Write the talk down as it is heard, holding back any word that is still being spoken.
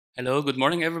Hello, good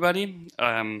morning, everybody.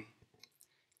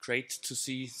 Great to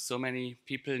see so many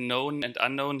people known and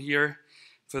unknown here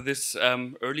for this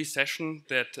early session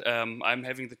that I'm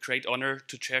having the great honor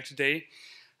to chair today.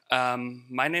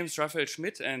 My name is Rafael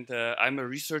Schmitt, and I'm a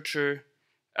researcher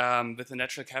with the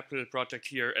Natural Capital Project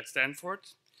here at Stanford.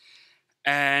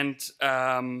 And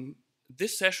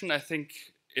this session, I think,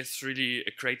 is really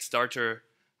a great starter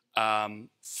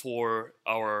for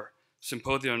our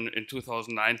symposium in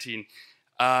 2019.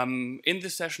 In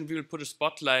this session, we will put a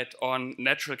spotlight on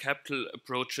natural capital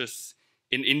approaches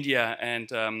in India,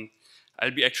 and I'll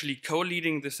be actually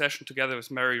co-leading the session together with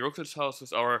Mary Ruckelshaus,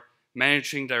 who's our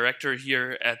managing director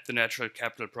here at the Natural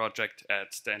Capital Project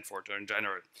at Stanford in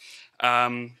general.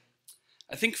 I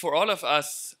think for all of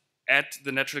us at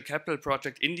the Natural Capital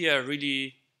Project, India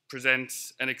really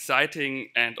presents an exciting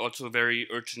and also very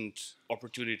urgent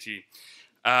opportunity.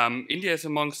 India is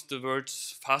amongst the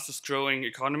world's fastest growing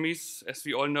economies, as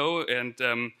we all know, and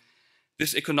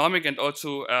this economic and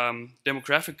also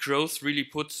demographic growth really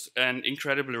puts an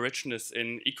incredible richness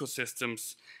in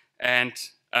ecosystems and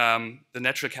the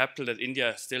natural capital that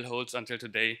India still holds until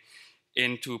today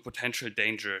into potential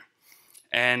danger.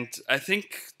 And I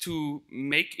think to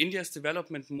make India's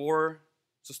development more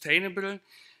sustainable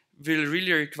will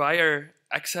really require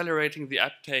accelerating the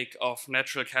uptake of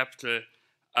natural capital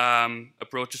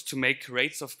approaches to make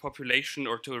rates of population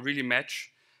or to really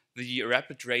match the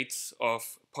rapid rates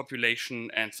of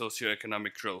population and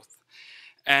socioeconomic growth.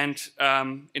 And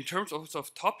in terms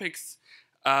of topics,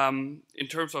 in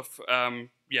terms of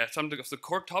some of the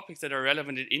core topics that are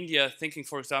relevant in India, thinking,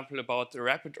 for example, about the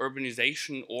rapid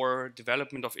urbanization or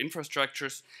development of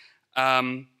infrastructures,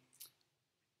 the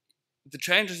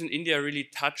challenges in India really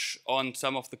touch on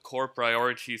some of the core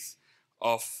priorities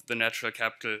of the Natural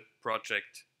Capital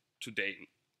Project today.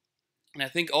 And I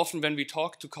think often when we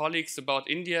talk to colleagues about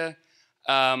India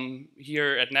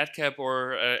here at NatCap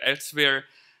or elsewhere,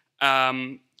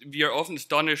 we are often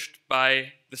astonished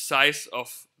by the size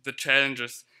of the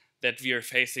challenges that we are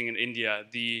facing in India,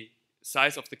 the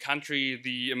size of the country,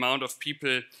 the amount of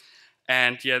people,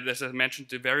 and as I mentioned,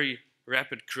 the very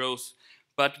rapid growth.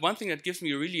 But one thing that gives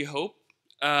me really hope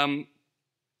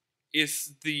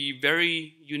is the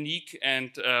very unique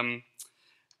and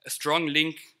strong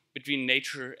link between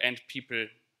nature and people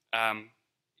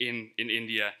in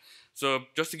India. So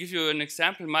just to give you an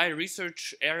example, my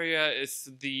research area is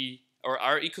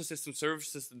our ecosystem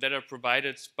services that are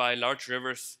provided by large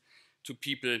rivers to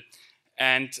people.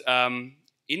 And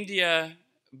India,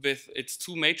 with its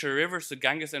two major rivers, the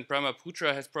Ganges and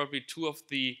Brahmaputra, has probably two of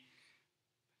the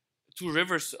two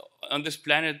rivers on this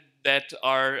planet that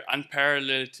are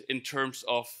unparalleled in terms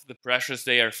of the pressures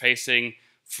they are facing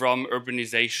from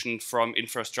urbanization, from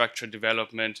infrastructure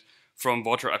development, from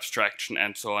water abstraction,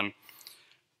 and so on.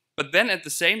 But then at the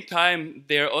same time,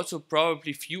 there are also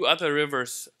probably few other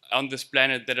rivers on this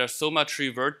planet that are so much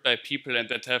revered by people and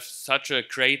that have such a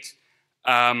great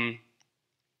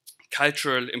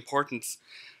cultural importance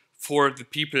for the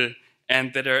people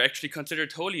and that are actually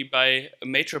considered holy by a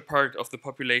major part of the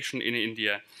population in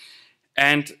India.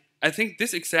 And I think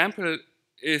this example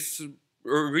is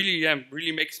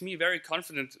really makes me very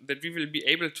confident that we will be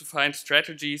able to find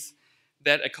strategies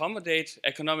that accommodate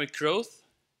economic growth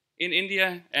in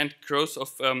India and growth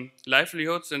of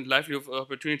livelihoods and livelihood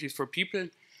opportunities for people,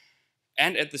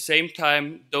 and at the same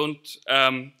time don't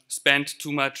spend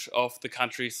too much of the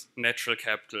country's natural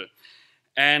capital.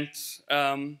 And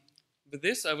with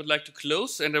this, I would like to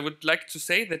close, and I would like to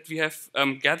say that we have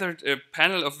gathered a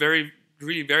panel of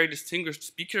very distinguished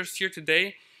speakers here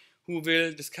today who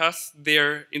will discuss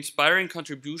their inspiring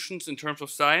contributions in terms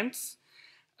of science,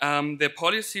 their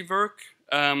policy work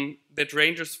that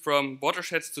ranges from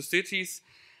watersheds to cities,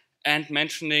 and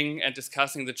mentioning and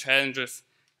discussing the challenges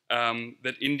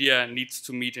that India needs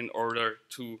to meet in order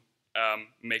to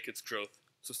make its growth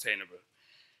sustainable.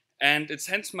 And it's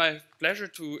hence my pleasure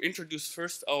to introduce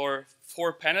first our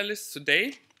four panelists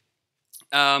today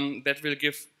that will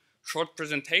give short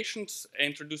presentations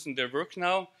introducing their work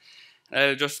now.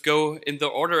 I'll just go in the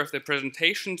order of the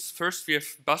presentations. First, we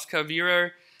have Bhaskar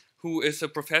Vira, who is a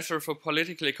professor for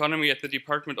political economy at the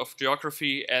Department of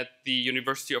Geography at the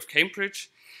University of Cambridge.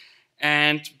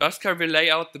 And Bhaskar will lay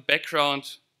out the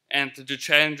background and the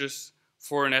challenges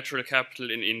for natural capital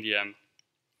in India.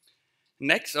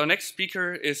 Next, our next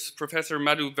speaker is Professor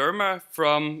Madhu Verma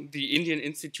from the Indian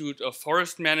Institute of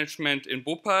Forest Management in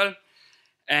Bhopal.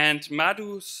 And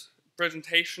Madhu's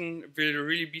presentation will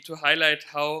really be to highlight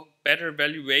how better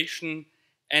valuation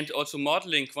and also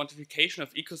modeling quantification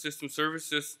of ecosystem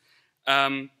services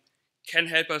can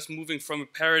help us moving from a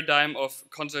paradigm of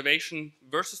conservation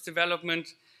versus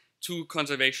development to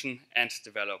conservation and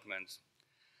development.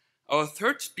 Our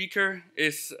third speaker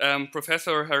is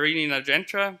Professor Harini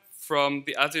Nagendra from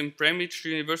the Azim Premji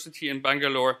University in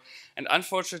Bangalore. And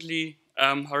unfortunately,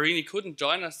 Harini couldn't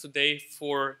join us today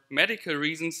for medical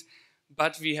reasons,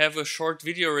 but we have a short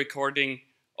video recording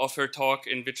of her talk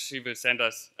in which she will send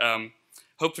us,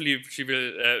 hopefully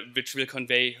which will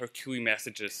convey her key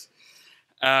messages.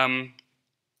 And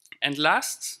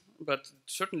last, but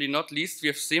certainly not least, we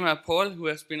have Seema Paul, who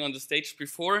has been on the stage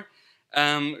before.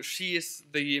 She is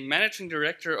the managing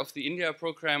director of the India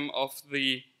program of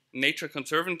the Nature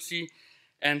Conservancy,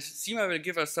 and Seema will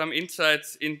give us some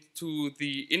insights into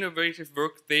the innovative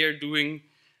work they are doing,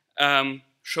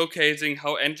 showcasing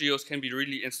how NGOs can be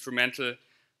really instrumental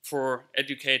for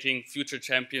educating future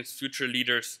champions, future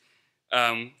leaders,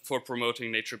 for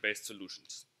promoting nature-based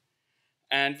solutions.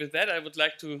 And with that, I would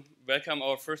like to welcome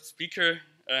our first speaker,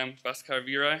 Bhaskar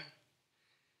Vira.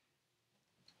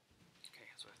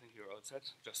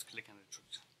 Just click on the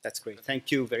truth. That's great.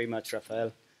 Thank you very much,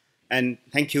 Rafael. And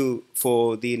thank you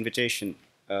for the invitation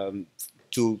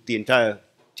to the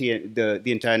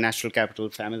entire National Capital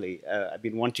family. I've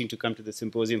been wanting to come to the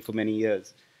symposium for many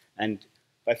years. And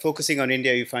by focusing on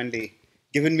India, you finally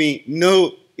given me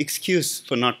no excuse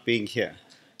for not being here.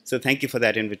 So thank you for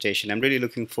that invitation. I'm really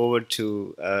looking forward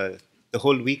to the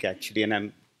whole week, actually, and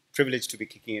I'm privileged to be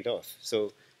kicking it off.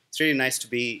 So it's really nice to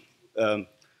be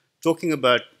talking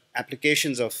about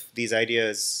applications of these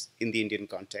ideas in the Indian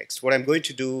context. What I'm going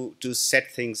to do to set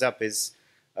things up is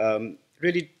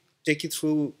really take you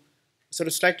through sort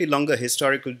of slightly longer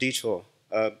historical detour.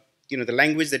 The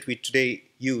language that we today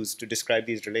use to describe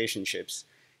these relationships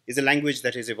is a language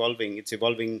that is evolving. It's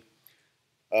evolving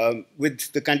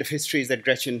with the kind of histories that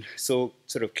Gretchen so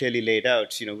sort of clearly laid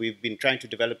out. We've been trying to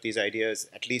develop these ideas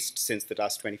at least since the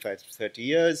last 25 to 30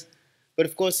 years. But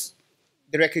of course,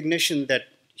 the recognition that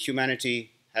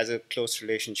humanity has a close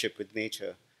relationship with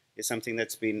nature is something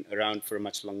that's been around for a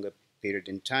much longer period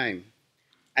in time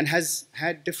and has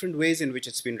had different ways in which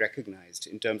it's been recognized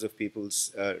in terms of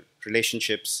people's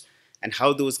relationships and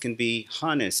how those can be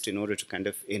harnessed in order to kind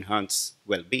of enhance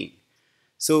well-being.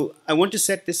 So I want to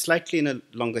set this slightly in a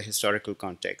longer historical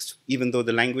context, even though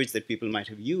the language that people might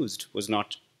have used was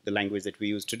not the language that we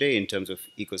use today in terms of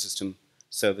ecosystem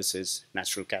services,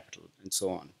 natural capital, and so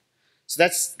on. So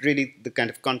that's really the kind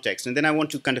of context. And then I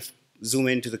want to kind of zoom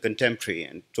into the contemporary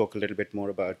and talk a little bit more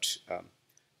about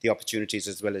the opportunities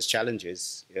as well as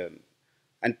challenges,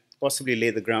 and possibly lay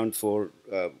the ground for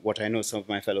what I know some of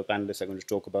my fellow panelists are going to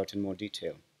talk about in more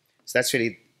detail. So that's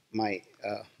really my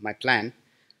plan.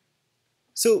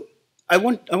 So I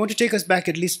want to take us back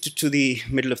at least to the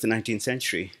middle of the 19th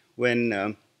century,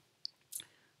 when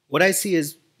what I see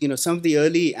is some of the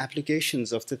early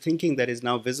applications of the thinking that is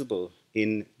now visible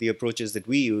in the approaches that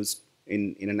we use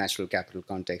in a natural capital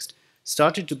context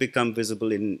started to become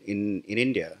visible in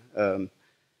India.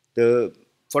 The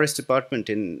Forest Department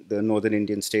in the northern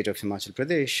Indian state of Himachal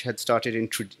Pradesh had started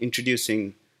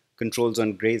introducing controls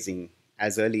on grazing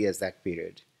as early as that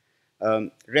period,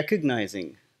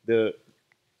 recognizing the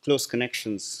close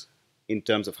connections in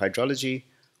terms of hydrology,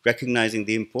 recognizing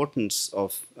the importance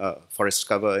of forest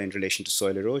cover in relation to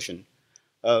soil erosion,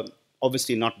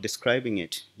 obviously not describing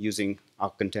it using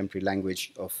our contemporary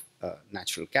language of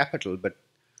natural capital, but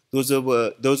those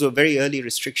were very early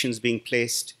restrictions being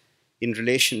placed in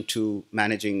relation to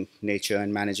managing nature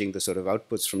and managing the sort of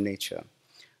outputs from nature.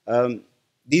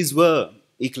 These were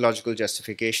ecological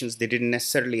justifications. They didn't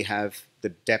necessarily have the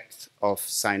depth of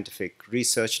scientific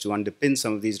research to underpin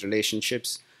some of these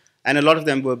relationships, and a lot of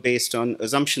them were based on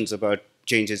assumptions about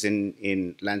changes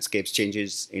in landscapes,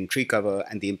 changes in tree cover,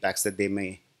 and the impacts that they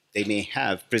may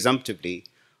have presumptively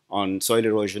on soil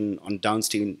erosion, on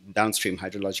downstream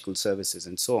hydrological services,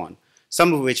 and so on.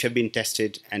 Some of which have been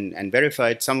tested and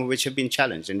verified, some of which have been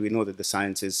challenged, and we know that the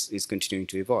science is continuing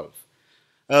to evolve.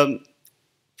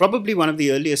 Probably one of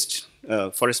the earliest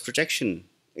forest protection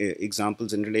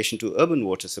examples in relation to urban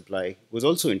water supply was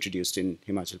also introduced in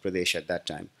Himachal Pradesh at that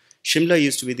time. Shimla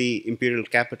used to be the imperial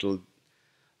capital.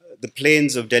 The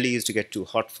plains of Delhi used to get too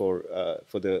hot for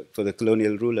the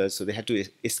colonial rulers, so they had to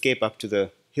escape up to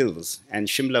the hills. And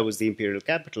Shimla was the imperial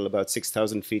capital, about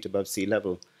 6,000 feet above sea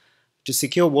level. To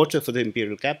secure water for the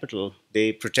imperial capital,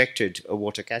 they protected a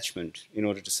water catchment in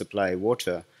order to supply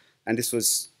water. And this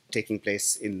was taking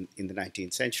place in the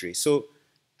 19th century. So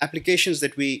applications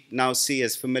that we now see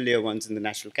as familiar ones in the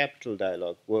national capital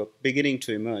dialogue were beginning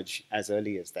to emerge as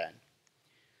early as that.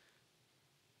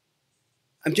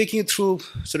 I'm taking you through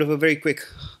sort of a very quick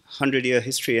 100-year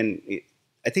history, and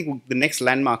I think the next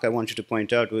landmark I wanted to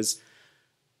point out was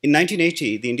in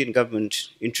 1980, the Indian government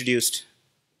introduced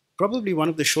probably one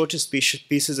of the shortest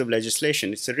pieces of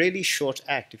legislation. It's a really short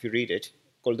act, if you read it,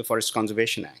 called the Forest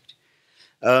Conservation Act.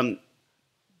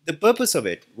 The purpose of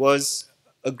it was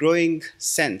a growing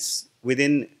sense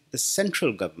within the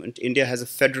central government. India has a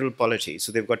federal polity,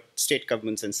 so they've got state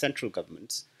governments and central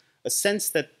governments, a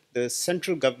sense that the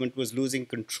central government was losing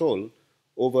control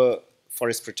over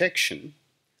forest protection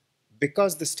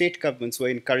because the state governments were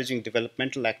encouraging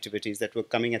developmental activities that were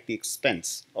coming at the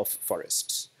expense of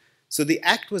forests. So the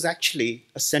act was actually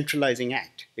a centralizing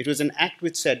act. It was an act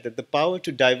which said that the power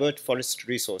to divert forest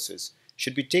resources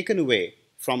should be taken away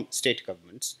from state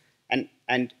governments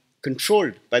and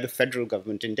controlled by the federal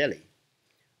government in Delhi.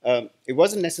 It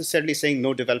wasn't necessarily saying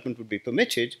no development would be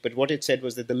permitted, but what it said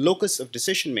was that the locus of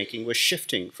decision-making was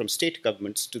shifting from state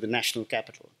governments to the national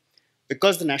capital,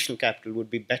 because the national capital would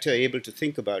be better able to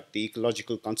think about the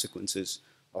ecological consequences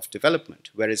of development,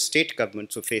 whereas state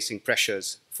governments were facing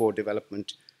pressures for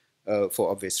development for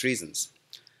obvious reasons.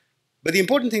 But the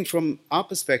important thing from our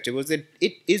perspective was that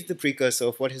it is the precursor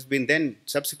of what has been then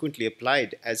subsequently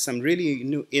applied as some really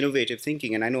new innovative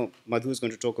thinking, and I know Madhu is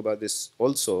going to talk about this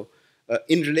also,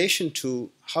 in relation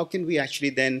to how can we actually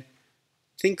then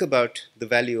think about the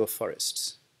value of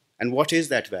forests, and what is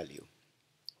that value?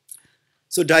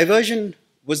 So diversion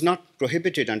was not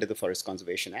prohibited under the Forest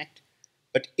Conservation Act,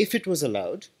 but if it was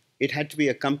allowed, it had to be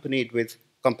accompanied with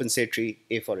compensatory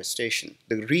afforestation,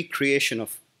 the recreation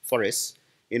of forests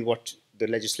in what the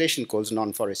legislation calls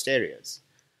non-forest areas.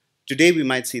 Today, we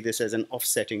might see this as an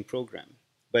offsetting program,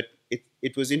 but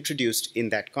it was introduced in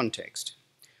that context.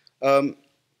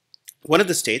 One of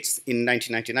the states in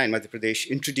 1999, Madhya Pradesh,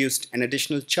 introduced an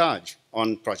additional charge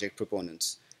on project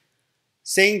proponents,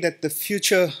 saying that the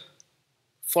future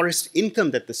forest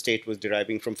income that the state was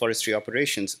deriving from forestry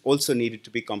operations also needed to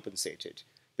be compensated,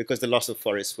 because the loss of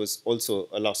forests was also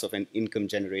a loss of an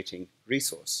income-generating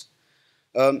resource.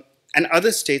 And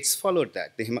other states followed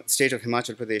that. The state of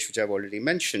Himachal Pradesh, which I've already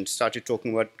mentioned, started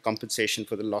talking about compensation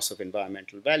for the loss of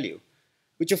environmental value,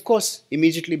 which of course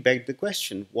immediately begged the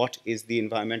question, what is the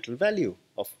environmental value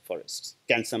of forests?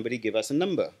 Can somebody give us a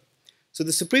number? So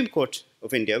the Supreme Court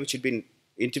of India, which had been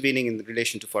intervening in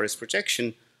relation to forest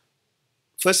protection,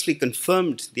 firstly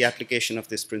confirmed the application of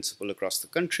this principle across the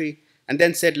country, and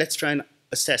then said, let's try and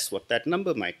assess what that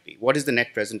number might be. What is the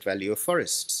net present value of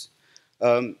forests?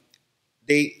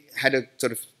 They had a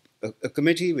sort of a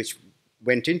committee which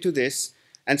went into this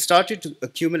and started to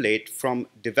accumulate from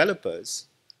developers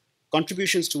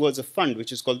contributions towards a fund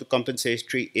which is called the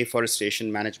Compensatory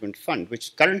Afforestation Management Fund,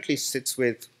 which currently sits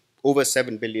with over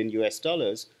 $7 billion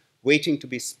US waiting to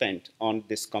be spent on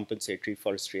this compensatory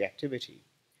forestry activity.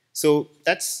 So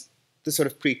that's the sort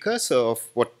of precursor of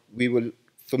what we will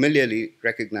familiarly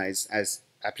recognize as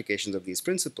applications of these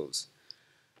principles.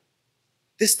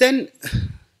 This then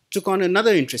took on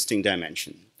another interesting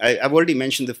dimension. I've already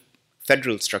mentioned the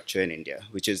federal structure in India,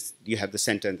 which is you have the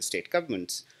center and the state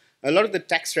governments. A lot of the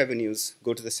tax revenues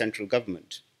go to the central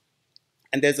government.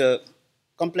 And there's a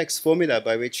complex formula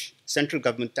by which central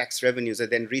government tax revenues are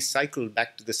then recycled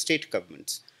back to the state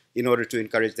governments in order to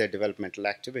encourage their developmental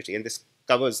activity. And this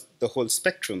covers the whole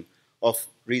spectrum of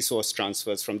resource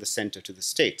transfers from the center to the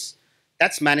states.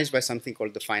 That's managed by something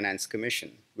called the Finance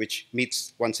Commission, which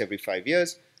meets once every 5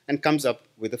 years and comes up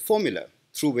with a formula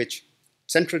through which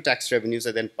central tax revenues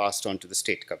are then passed on to the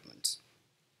state governments.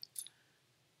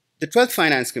 The 12th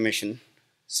Finance Commission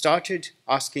started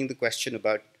asking the question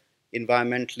about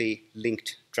environmentally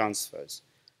linked transfers,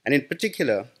 and in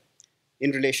particular, in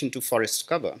relation to forest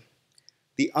cover.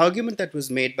 The argument that was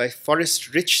made by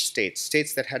forest-rich states,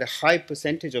 states that had a high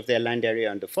percentage of their land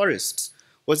area under forests,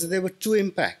 was that there were two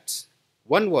impacts.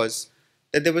 One was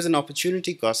that there was an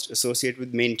opportunity cost associated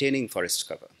with maintaining forest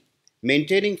cover.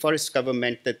 Maintaining forest cover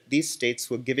meant that these states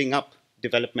were giving up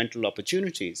developmental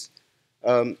opportunities,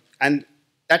 and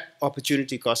that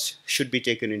opportunity cost should be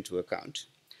taken into account.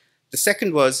 The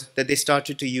second was that they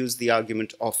started to use the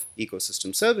argument of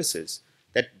ecosystem services,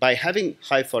 that by having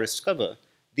high forest cover,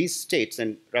 these states,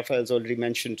 and Rafael's already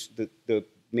mentioned the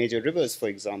major rivers, for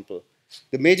example,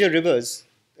 the major rivers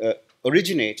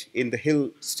originate in the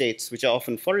hill states, which are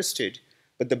often forested,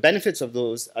 but the benefits of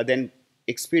those are then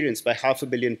experienced by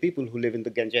 500 million people who live in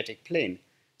the Gangetic Plain.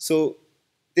 So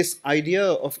this idea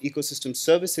of ecosystem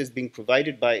services being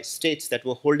provided by states that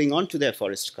were holding on to their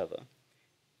forest cover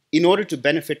in order to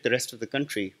benefit the rest of the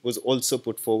country was also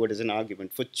put forward as an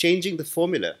argument for changing the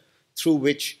formula through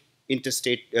which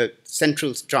interstate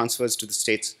central transfers to the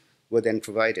states were then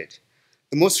provided.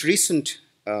 The most recent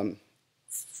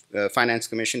Finance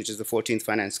Commission, which is the 14th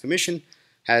Finance Commission,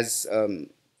 has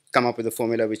come up with a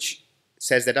formula which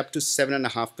says that up to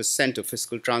 7.5% of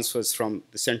fiscal transfers from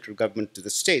the central government to the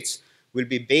states will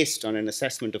be based on an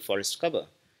assessment of forest cover.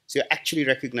 So you're actually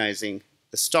recognizing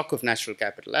the stock of natural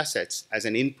capital assets as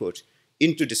an input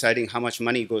into deciding how much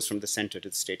money goes from the center to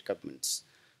the state governments.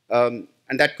 And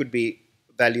that could be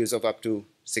values of up to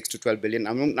 6 to 12 billion.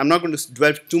 I'm not going to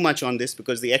dwell too much on this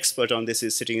because the expert on this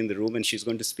is sitting in the room and she's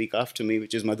going to speak after me,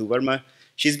 which is Madhu Verma.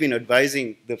 She's been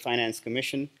advising the Finance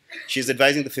Commission. She's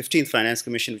advising the 15th Finance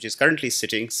Commission, which is currently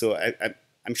sitting. So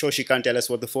I'm sure she can't tell us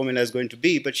what the formula is going to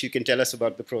be, but she can tell us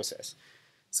about the process.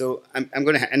 So I'm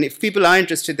going to, and if people are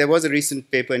interested, there was a recent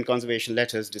paper in Conservation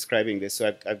Letters describing this,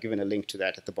 so I've given a link to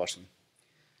that at the bottom.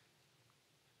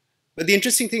 But the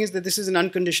interesting thing is that this is an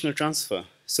unconditional transfer.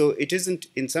 So it isn't,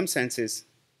 in some senses,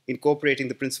 incorporating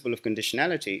the principle of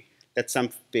conditionality that some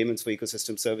payments for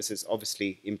ecosystem services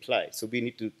obviously imply. So we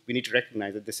need to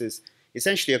recognize that this is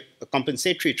essentially a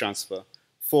compensatory transfer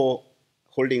for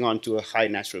holding on to a high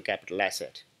natural capital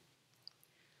asset.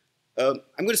 I'm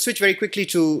going to switch very quickly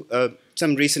to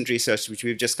some recent research which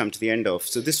we've just come to the end of.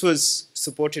 So this was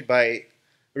supported by a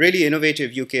really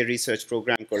innovative UK research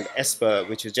program called ESPA,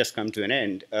 which has just come to an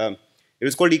end. It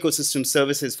was called Ecosystem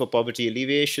Services for Poverty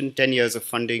Alleviation, 10 years of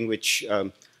funding, which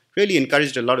really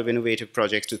encouraged a lot of innovative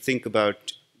projects to think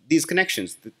about these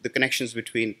connections, the connections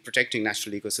between protecting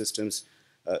natural ecosystems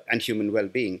and human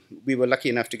well-being. We were lucky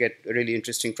enough to get a really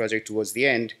interesting project towards the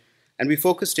end, and we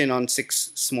focused in on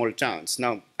 6 small towns.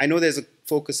 Now, I know there's a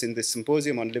focus in this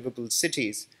symposium on livable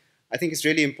cities. I think it's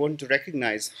really important to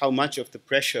recognize how much of the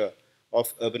pressure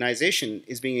of urbanization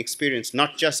is being experienced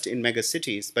not just in mega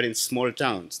cities, but in small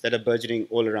towns that are burgeoning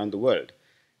all around the world.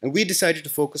 And we decided to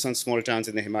focus on small towns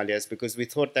in the Himalayas because we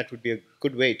thought that would be a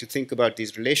good way to think about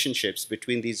these relationships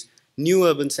between these new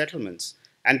urban settlements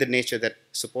and the nature that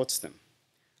supports them.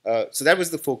 So that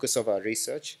was the focus of our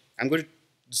research. I'm going to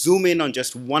zoom in on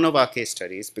just one of our case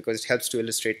studies because it helps to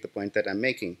illustrate the point that I'm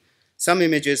making. Some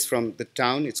images from the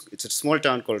town. It's a small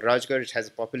town called Rajgarh. It has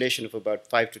a population of about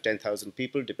 5,000 to 10,000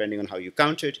 people, depending on how you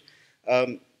count it.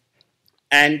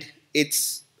 And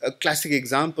it's a classic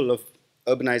example of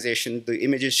urbanization. The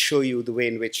images show you the way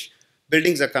in which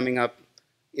buildings are coming up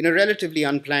in a relatively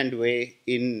unplanned way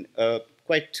in a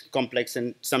quite complex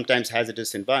and sometimes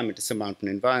hazardous environment. It's a mountain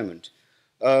environment.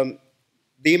 The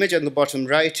image on the bottom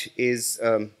right is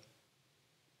a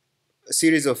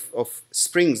series of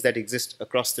springs that exist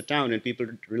across the town, and people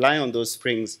rely on those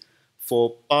springs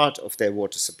for part of their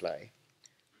water supply.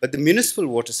 But the municipal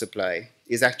water supply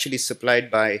is actually supplied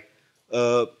by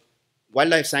a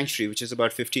wildlife sanctuary, which is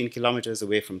about 15 kilometers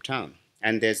away from town.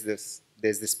 And there's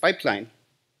this pipeline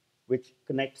which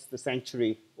connects the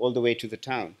sanctuary all the way to the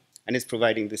town and is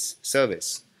providing this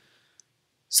service.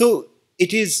 So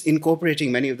it is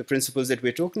incorporating many of the principles that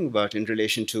we're talking about in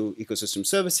relation to ecosystem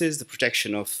services, the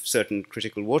protection of certain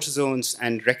critical water zones,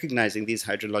 and recognizing these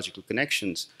hydrological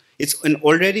connections. It's an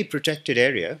already protected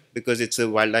area because it's a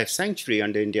wildlife sanctuary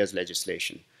under India's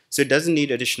legislation. So it doesn't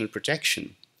need additional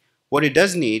protection. What it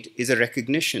does need is a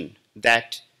recognition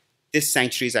that this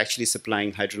sanctuary is actually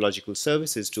supplying hydrological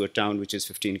services to a town which is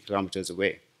 15 kilometers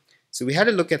away. So we had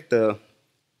a look at the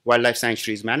Wildlife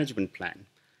Sanctuaries Management Plan.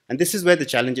 And this is where the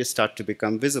challenges start to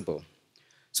become visible.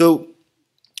 So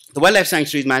the Wildlife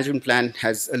Sanctuaries Management Plan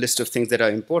has a list of things that are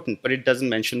important, but it doesn't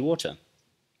mention water.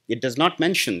 It does not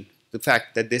mention the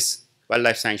fact that this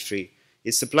wildlife sanctuary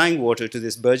is supplying water to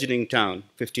this burgeoning town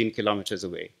 15 kilometers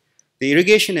away. The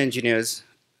irrigation engineers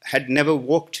had never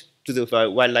walked to the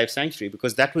wildlife sanctuary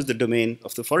because that was the domain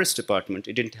of the forest department.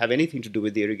 It didn't have anything to do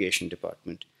with the irrigation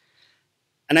department.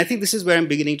 And I think this is where I'm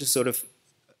beginning to sort of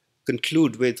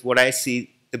conclude with what I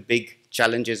see the big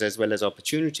challenges as well as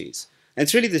opportunities. And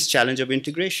it's really this challenge of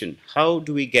integration. How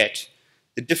do we get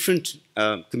the different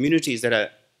communities that are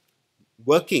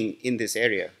working in this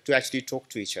area to actually talk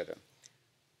to each other?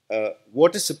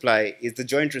 Water supply is the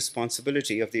joint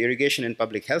responsibility of the Irrigation and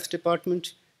Public Health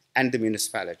Department and the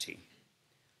municipality.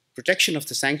 Protection of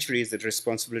the sanctuary is the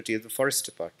responsibility of the Forest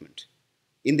Department.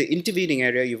 In the intervening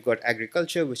area, you've got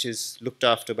agriculture, which is looked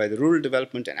after by the Rural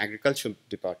Development and Agriculture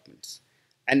departments.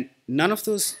 And none of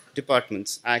those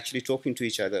departments are actually talking to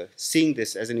each other, seeing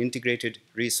this as an integrated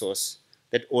resource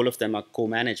that all of them are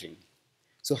co-managing.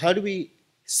 So how do we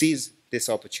seize this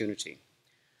opportunity?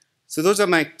 So those are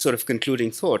my sort of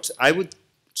concluding thoughts. I would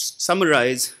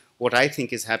summarize what I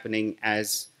think is happening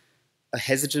as a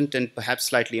hesitant and perhaps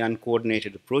slightly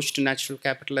uncoordinated approach to natural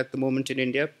capital at the moment in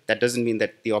India. That doesn't mean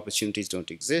that the opportunities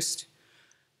don't exist.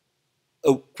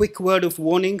 A quick word of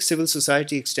warning, civil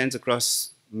society extends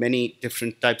across many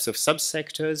different types of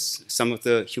subsectors. Some of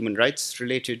the human rights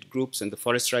related groups and the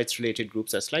forest rights related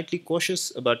groups are slightly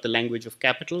cautious about the language of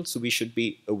capital, so we should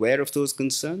be aware of those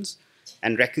concerns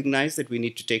and recognize that we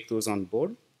need to take those on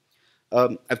board.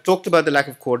 I've talked about the lack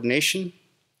of coordination.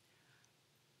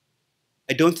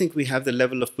 I don't think we have the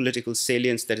level of political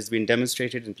salience that has been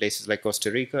demonstrated in places like Costa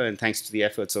Rica, and thanks to the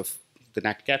efforts of the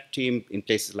NatCap team in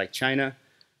places like China.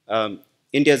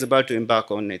 India is about to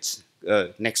embark on its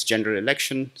next general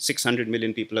election. 600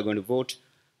 million people are going to vote.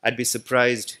 I'd be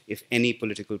surprised if any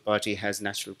political party has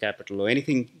natural capital or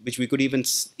anything which we could even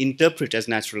interpret as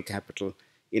natural capital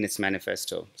in its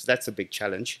manifesto. So that's a big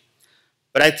challenge.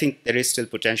 But I think there is still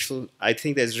potential. I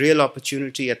think there's real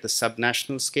opportunity at the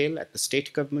subnational scale, at the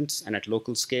state governments and at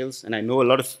local scales. And I know a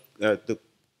lot of the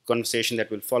conversation that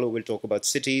will follow will talk about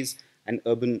cities and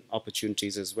urban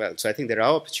opportunities as well. So I think there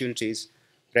are opportunities,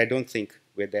 but I don't think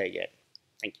we're there yet.